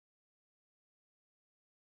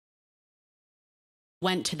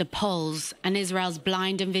went to the polls, and Israel's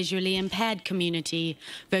blind and visually impaired community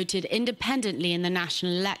voted independently in the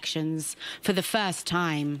national elections for the first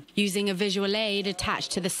time, using a visual aid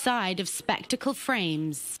attached to the side of spectacle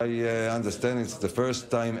frames. I understand it's the first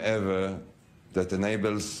time ever that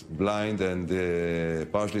enables blind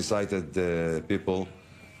and partially sighted people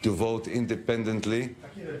to vote independently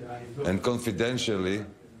and confidentially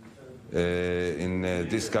in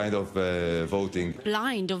this kind of voting.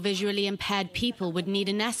 Blind or visually impaired people would need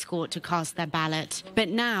an escort to cast their ballot. But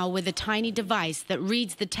now, with a tiny device that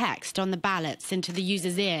reads the text on the ballots into the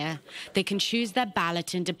user's ear, they can choose their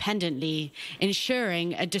ballot independently,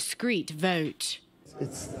 ensuring a discreet vote.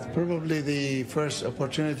 It's probably the first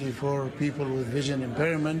opportunity for people with vision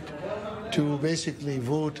impairment to basically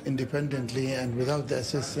vote independently and without the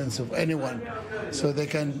assistance of anyone, so they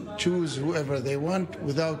can choose whoever they want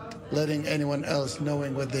without letting anyone else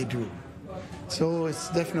knowing what they do. So it's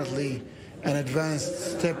definitely an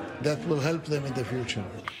advanced step that will help them in the future.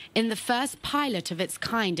 In the first pilot of its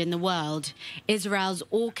kind in the world, Israel's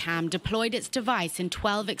Orcam deployed its device in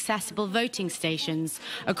 12 accessible voting stations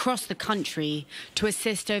across the country to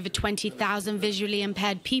assist over 20,000 visually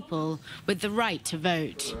impaired people with the right to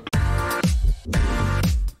vote.